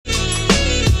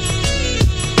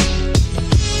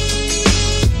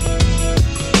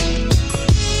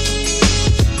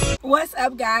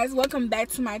up, guys? Welcome back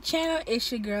to my channel.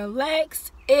 It's your girl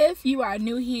Lex. If you are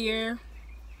new here,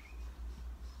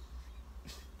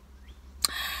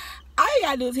 all you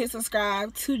gotta do is hit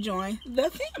subscribe to join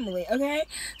the family, okay?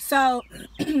 So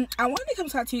I wanted to come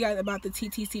talk to you guys about the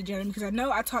TTC journey because I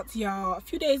know I talked to y'all a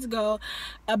few days ago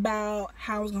about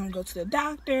how I was going to go to the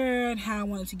doctor and how I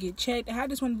wanted to get checked, and I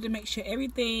just wanted to make sure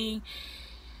everything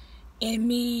in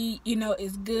me,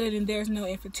 is good and there's no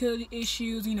infertility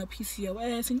issues,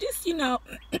 PCOS, and just,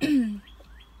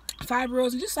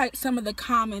 fibroids, and just like some of the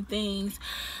common things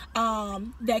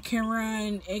that can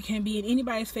run. It can be in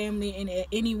anybody's family, and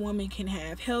any woman can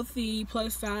have healthy,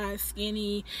 plus size,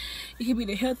 skinny. It can be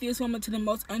the healthiest woman to the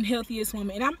most unhealthiest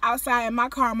woman. And I'm outside in my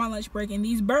car on my lunch break, and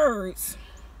these birds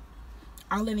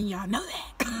are letting y'all know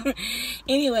that.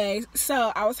 Anyways,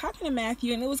 so I was talking to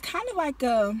Matthew, and it was kind of like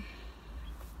a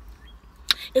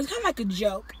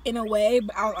joke in a way,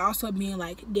 but I was also being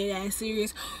like dead ass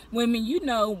serious. Women,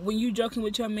 when you joking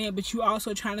with your man, but you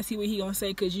also trying to see what he gonna say,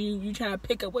 because you trying to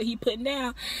pick up what he putting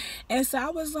down. And so I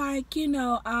was like,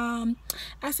 I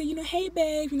said, hey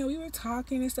babe, we were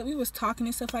talking and stuff. We was talking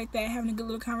and stuff like that, having a good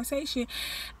little conversation.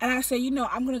 And I said,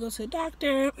 I'm gonna go to the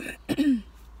doctor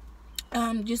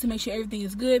just to make sure everything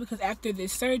is good, because after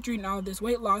this surgery and all this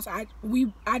weight loss,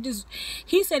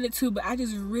 he said it too, but I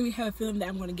just really have a feeling that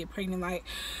I'm going to get pregnant. Like,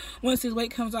 once this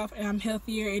weight comes off and I'm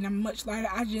healthier and I'm much lighter,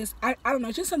 I don't know,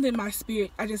 it's just something in my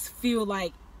spirit. I just feel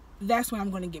like that's when I'm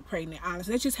going to get pregnant,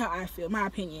 honestly. That's just how I feel, my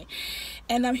opinion.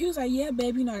 And he was like, yeah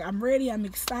babe, I'm ready, I'm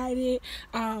excited.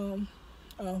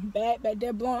 Back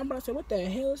there blowing. I'm about to say, what the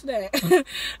hell is that?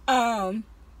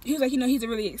 He was like, he's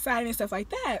really excited and stuff like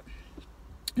that.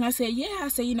 And I said, yeah. I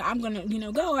said, I'm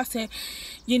gonna, go. I said,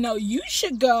 you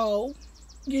should go,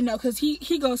 because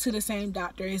he goes to the same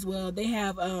doctor as well. They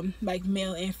have like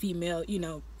male and female,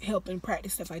 helping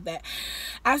practice, stuff like that.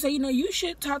 I said, you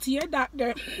should talk to your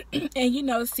doctor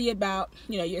and see about,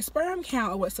 your sperm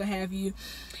count or what so have you.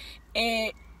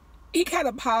 And he kind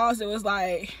of paused. It was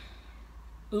like,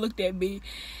 looked at me,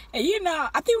 and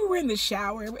I think we were in the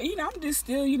shower. I'm just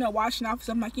still, washing off.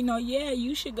 So I'm like, yeah,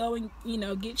 you should go and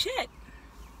get checked.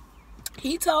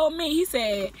 He told me, he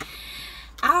said,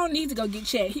 I don't need to go get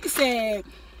checked. He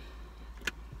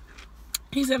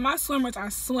said, my swimmers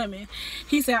are swimming.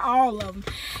 He said, all of them.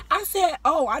 I said,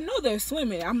 oh, I know they're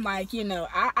swimming. I'm like,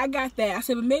 I got that. I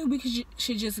said, but maybe we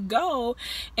should just go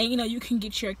and, you can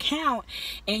get your count,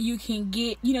 and you can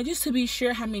get, just to be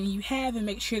sure how many you have, and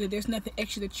make sure that there's nothing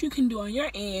extra that you can do on your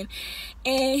end.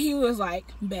 And he was like,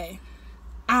 babe,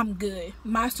 I'm good.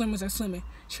 My swimmers are swimming.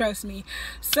 Trust me.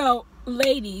 So,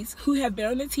 ladies who have been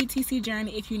on the TTC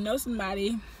journey, if you know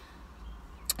somebody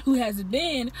who has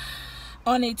been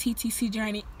on a TTC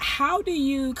journey, how do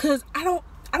you, because I don't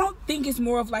think it's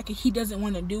more of like he doesn't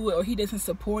want to do it or he doesn't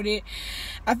support it.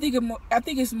 I think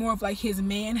it's more of like his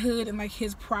manhood and like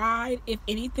his pride, if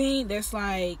anything, that's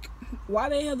like, why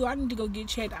the hell do I need to go get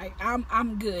checked?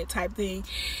 I'm good type thing.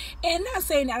 And not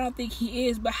saying I don't think he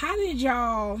is, but how did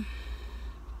y'all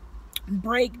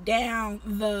break down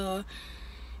the,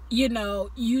 you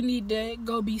need to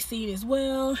go be seen as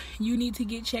well, you need to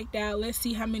get checked out, let's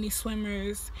see how many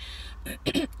swimmers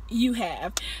you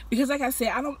have? Because like I said,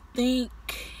 I don't think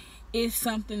it's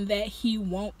something that he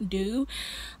won't do.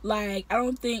 Like, I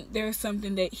don't think there's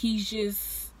something that he's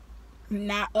just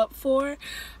not up for.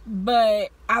 But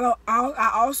I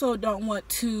also don't want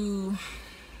to,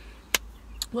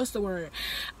 what's the word,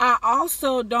 I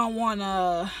also don't want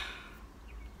to,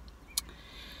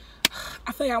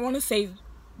 I feel like I want to say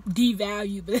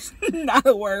devalue, but it's not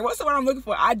a word. What's the word I'm looking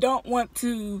for? I don't want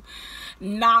to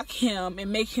knock him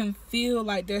and make him feel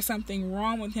like there's something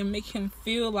wrong with him, make him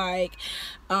feel like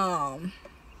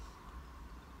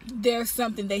there's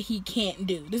something that he can't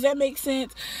do. Does that make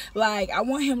sense? Like, I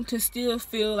want him to still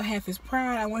feel, have his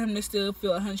pride. I want him to still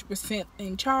feel 100%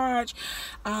 in charge.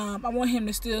 I want him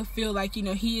to still feel like,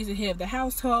 he is the head of the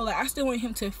household. Like, I still want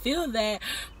him to feel that,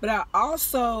 but I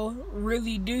also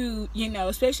really do,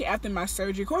 especially after my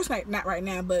surgery, of course, like not right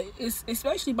now, but it's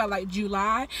especially by like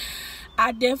July,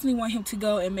 I definitely want him to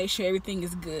go and make sure everything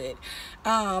is good.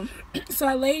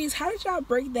 So ladies, how did y'all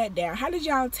break that down? How did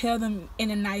y'all tell them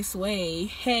in a nice way,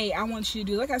 hey, I want you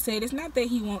to do, like I said, it's not that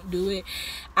he won't do it.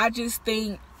 I just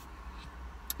think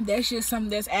that's just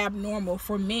something that's abnormal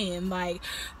for men. Like,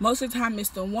 most of the time it's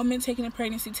the woman taking a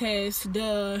pregnancy test,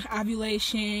 the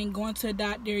ovulation, going to a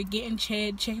doctor, getting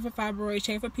checked, checking for fibroids,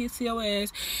 checking for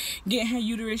PCOS, getting her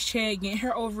uterus checked, getting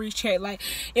her ovaries checked. Like,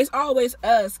 it's always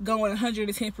us going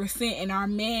 110%, and our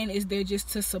man is there just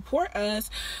to support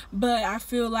us. But I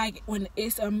feel like when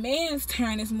it's a man's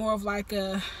turn, it's more of like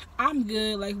a, I'm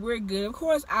good, like, we're good. Of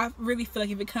course, I really feel like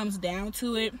if it comes down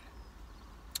to it,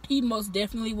 he most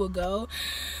definitely will go.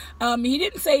 He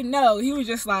didn't say no. He was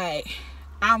just like,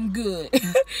 I'm good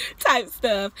type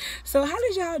stuff. So how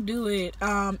did y'all do it?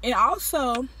 And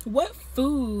also, what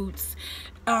foods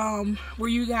were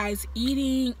you guys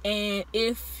eating? And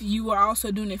if you were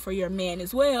also doing it for your man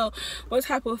as well, what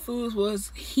type of foods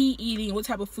was he eating? What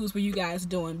type of foods were you guys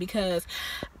doing? Because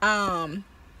I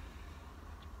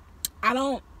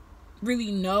don't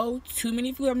really know too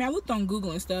many foods. I mean, I looked on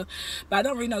Google and stuff, but I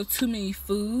don't really know too many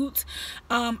foods.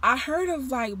 I heard of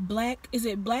like black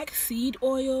seed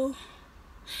oil?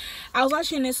 I was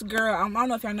watching this girl, I don't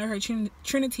know if y'all know her,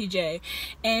 Trinity J,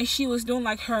 and she was doing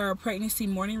like her pregnancy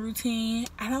morning routine.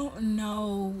 I don't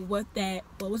know what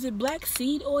was it, black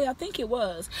seed oil? I think it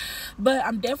was. But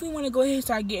I'm definitely want to go ahead and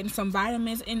start getting some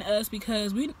vitamins in us,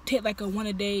 because we take like a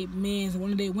one-a-day men's,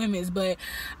 one-a-day women's, but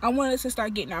I want us to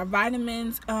start getting our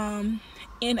vitamins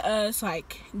in us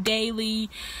like daily,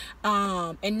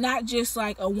 and not just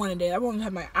like a one-a-day. I want to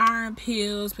have my iron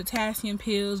pills, potassium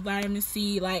pills, vitamin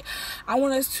C. Like, I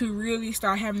want us to really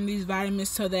start having these vitamins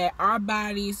so that our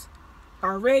bodies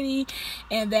are ready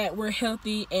and that we're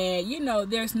healthy, and you know,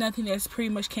 there's nothing that's pretty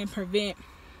much can prevent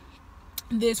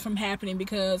this from happening,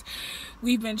 because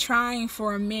we've been trying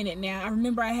for a minute now. I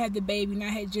remember I had the baby and I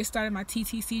had just started my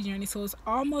TTC journey, so it's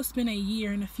almost been a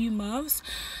year and a few months.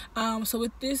 So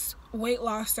with this weight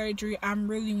loss surgery, I'm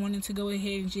really wanting to go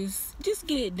ahead and just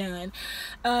get it done.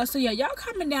 So yeah, y'all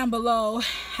comment down below,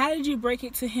 how did you break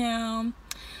it to him?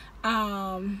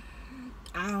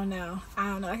 I don't know.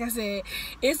 Like I said,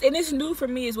 it's new for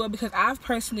me as well, because I've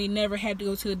personally never had to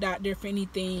go to the doctor for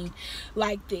anything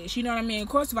like this. You know what I mean? Of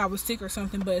course, if I was sick or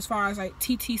something, but as far as like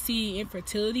TTC,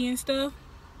 infertility and stuff,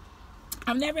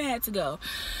 I've never had to go,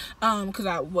 because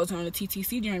I wasn't on the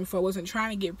TTC journey before. I wasn't trying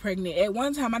to get pregnant. At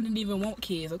one time, I didn't even want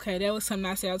kids, okay? That was something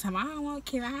I said all the time. I don't want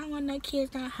kids. I don't want no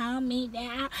kids. Don't hold me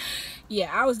down.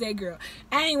 Yeah, I was that girl.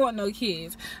 I ain't want no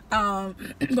kids. But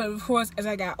of course, as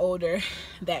I got older,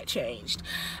 that changed.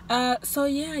 So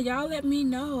yeah, y'all let me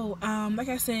know. Like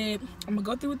I said, I'm going to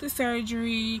go through with the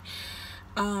surgery.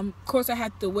 Of course, I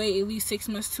have to wait at least 6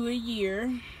 months to a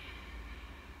year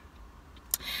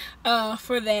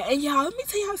for that. And y'all, let me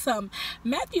tell y'all something.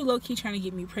 Matthew low-key trying to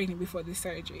get me pregnant before this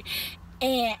surgery,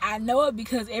 and I know it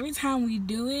because every time we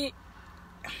do it,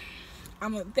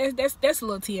 that's a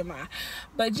little TMI,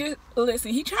 but just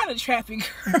listen, he trying to trap me,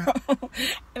 girl.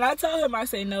 And I told him, I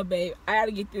said, no babe, I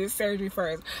gotta get this surgery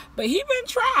first. But he been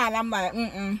trying. I'm like,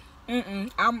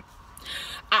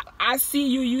 I see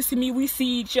you, you see me, we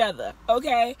see each other,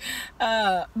 okay?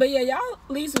 But yeah, y'all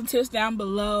leave some tips down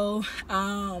below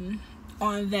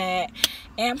on that.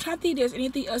 And I'm trying to think if there's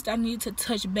anything else that I need to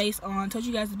touch base on. I told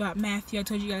you guys about Matthew. I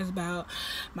told you guys about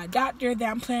my doctor that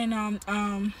I'm planning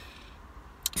on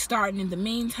starting. In the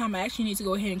meantime, I actually need to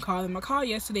go ahead and call them. I called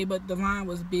yesterday, but the line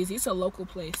was busy. It's a local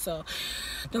place, so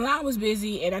the line was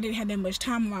busy and I didn't have that much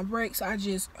time on my break, so I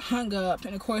just hung up.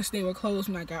 And of course, they were closed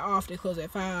when I got off. They closed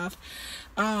at 5.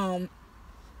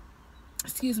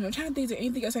 Excuse me, I'm trying to think, is there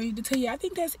anything else I need to tell you? I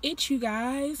think that's it, you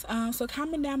guys. So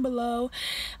comment down below,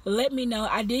 let me know.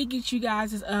 I did get you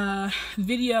guys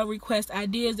video request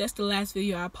ideas. That's the last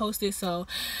video I posted, so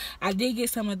I did get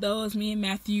some of those. Me and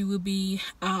Matthew will be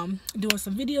doing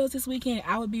some videos this weekend.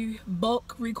 I will be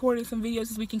bulk recording some videos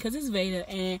this weekend because it's Veda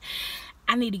and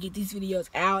I need to get these videos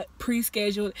out,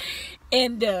 pre-scheduled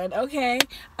and done, okay?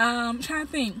 I'm trying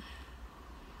to think.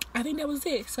 I think that was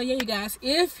it. So yeah, you guys,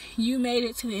 if you made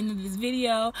it to the end of this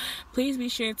video, please be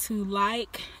sure to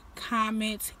like,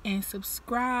 comment, and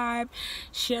subscribe.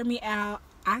 Share me out.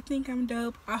 I think I'm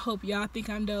dope. I hope y'all think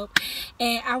I'm dope.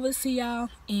 And I will see y'all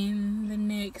in the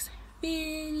next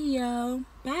video.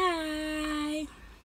 Bye.